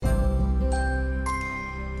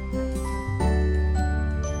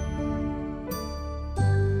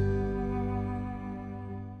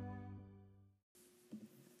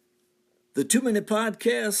The 2-Minute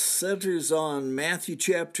Podcast centers on Matthew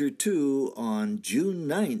chapter 2 on June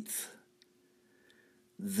 9th.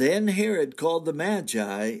 Then Herod called the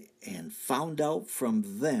Magi and found out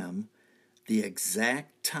from them the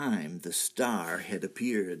exact time the star had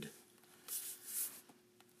appeared.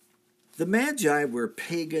 The Magi were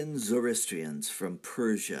pagan Zoroastrians from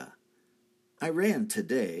Persia, Iran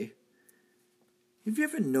today. Have you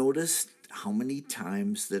ever noticed how many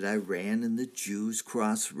times that Iran and the Jews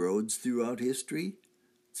crossed roads throughout history?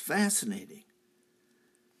 It's fascinating.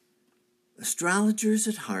 Astrologers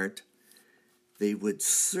at heart, they would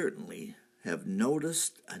certainly have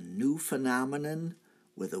noticed a new phenomenon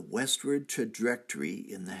with a westward trajectory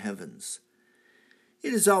in the heavens.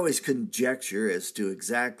 It is always conjecture as to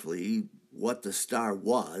exactly what the star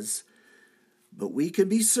was, but we can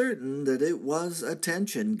be certain that it was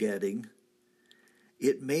attention-getting.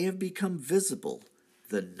 It may have become visible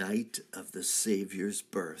the night of the Savior's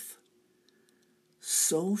birth.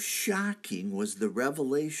 So shocking was the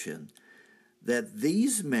revelation that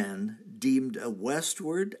these men deemed a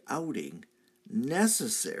westward outing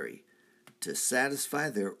necessary to satisfy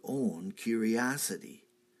their own curiosity.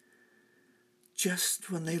 Just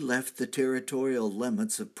when they left the territorial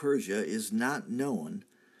limits of Persia is not known,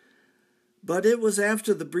 but it was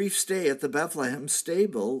after the brief stay at the Bethlehem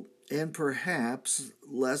stable, and perhaps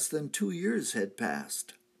less than 2 years had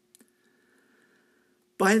passed.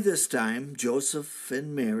 By this time, Joseph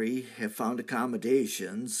and Mary have found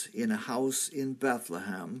accommodations in a house in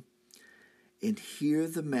Bethlehem, and here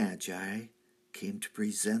the Magi came to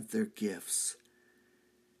present their gifts.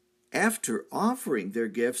 After offering their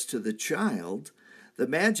gifts to the child, the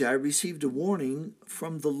Magi received a warning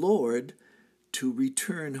from the Lord to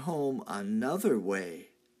return home another way.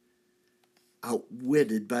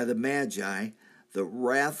 Outwitted by the Magi, the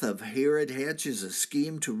wrath of Herod hatches a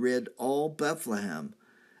scheme to rid all Bethlehem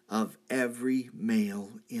of every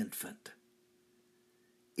male infant.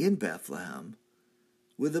 In Bethlehem,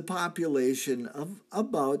 with a population of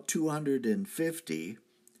about 250,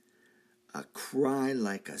 a cry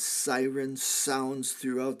like a siren sounds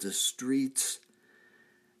throughout the streets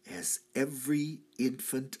as every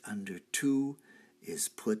infant under 2 is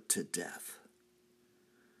put to death.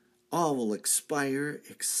 All will expire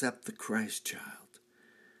except the Christ child.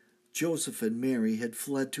 Joseph and Mary had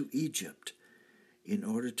fled to Egypt in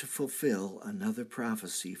order to fulfill another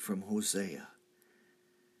prophecy from Hosea.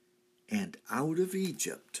 And out of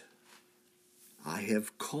Egypt I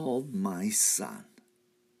have called my son.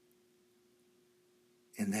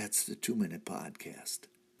 And that's the 2-Minute Podcast.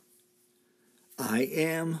 I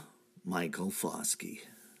am Michael Foskey.